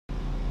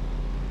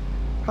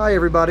Hi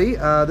everybody,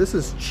 this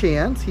is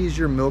Chance. He's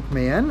your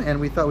milkman, and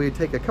we thought we'd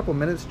take a couple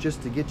minutes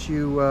just to get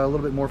you a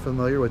little bit more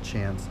familiar with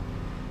Chance.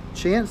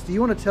 Chance, do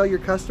you want to tell your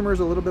customers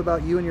a little bit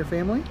about you and your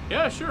family?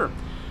 Yeah, sure.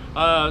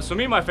 So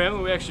me and my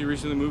family, we actually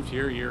recently moved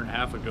here a year and a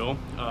half ago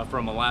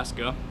from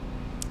Alaska.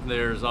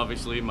 There's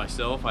obviously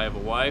myself. I have a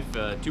wife,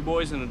 two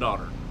boys, and a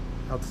daughter.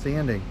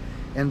 Outstanding.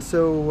 And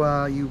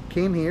so you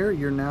came here,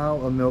 you're now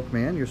a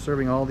milkman, you're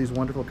serving all these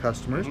wonderful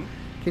customers. hmm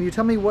Can you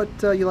tell me what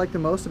you like the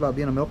most about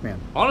being a milkman?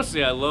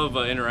 Honestly, I love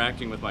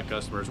interacting with my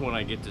customers when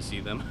I get to see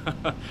them.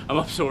 I'm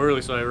up so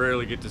early, so I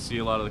rarely get to see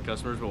a lot of the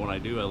customers, but when I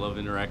do, I love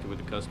interacting with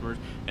the customers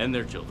and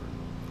their children.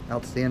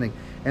 Outstanding.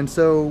 And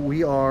so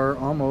we are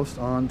almost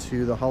on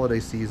to the holiday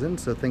season,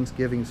 so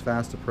Thanksgiving's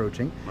fast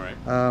approaching.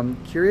 Right.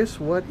 Curious,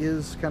 what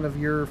is kind of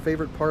your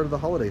favorite part of the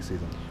holiday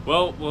season?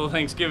 Well,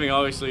 Thanksgiving,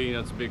 obviously,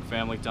 it's a big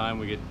family time.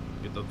 We get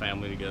the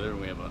family together, and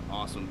we have an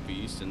awesome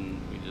feast, and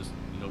we just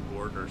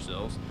gorge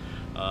ourselves.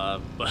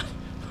 But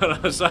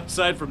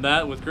aside from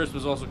that, with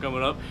Christmas also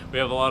coming up, we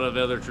have a lot of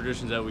other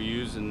traditions that we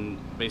use, and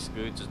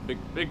basically it's just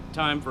big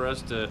time for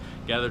us to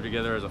gather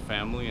together as a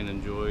family and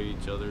enjoy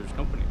each other's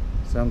company.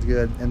 Sounds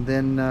good. And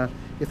then,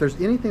 if there's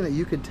anything that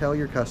you could tell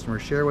your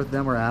customers, share with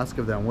them or ask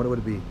of them, what would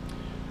it be?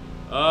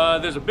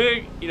 There's a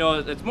big,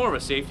 it's more of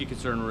a safety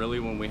concern really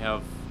when we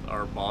have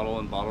our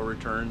bottle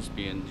returns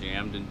being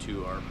jammed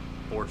into our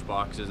porch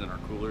boxes and our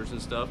coolers and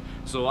stuff.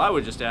 So I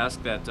would just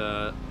ask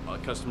that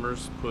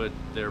customers put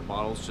their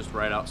bottles just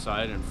right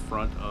outside in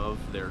front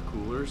of their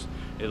coolers.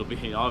 It'll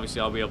be,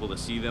 obviously I'll be able to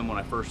see them when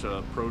I first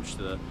approach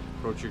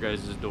your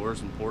guys'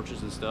 doors and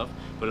porches and stuff,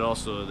 but it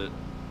also that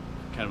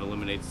kind of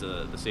eliminates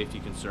the safety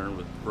concern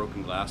with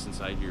broken glass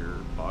inside your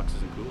boxes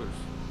and coolers.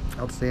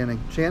 Outstanding.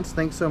 Chance,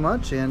 thanks so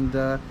much, and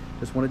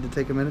just wanted to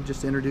take a minute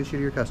just to introduce you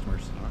to your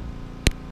customers. All right.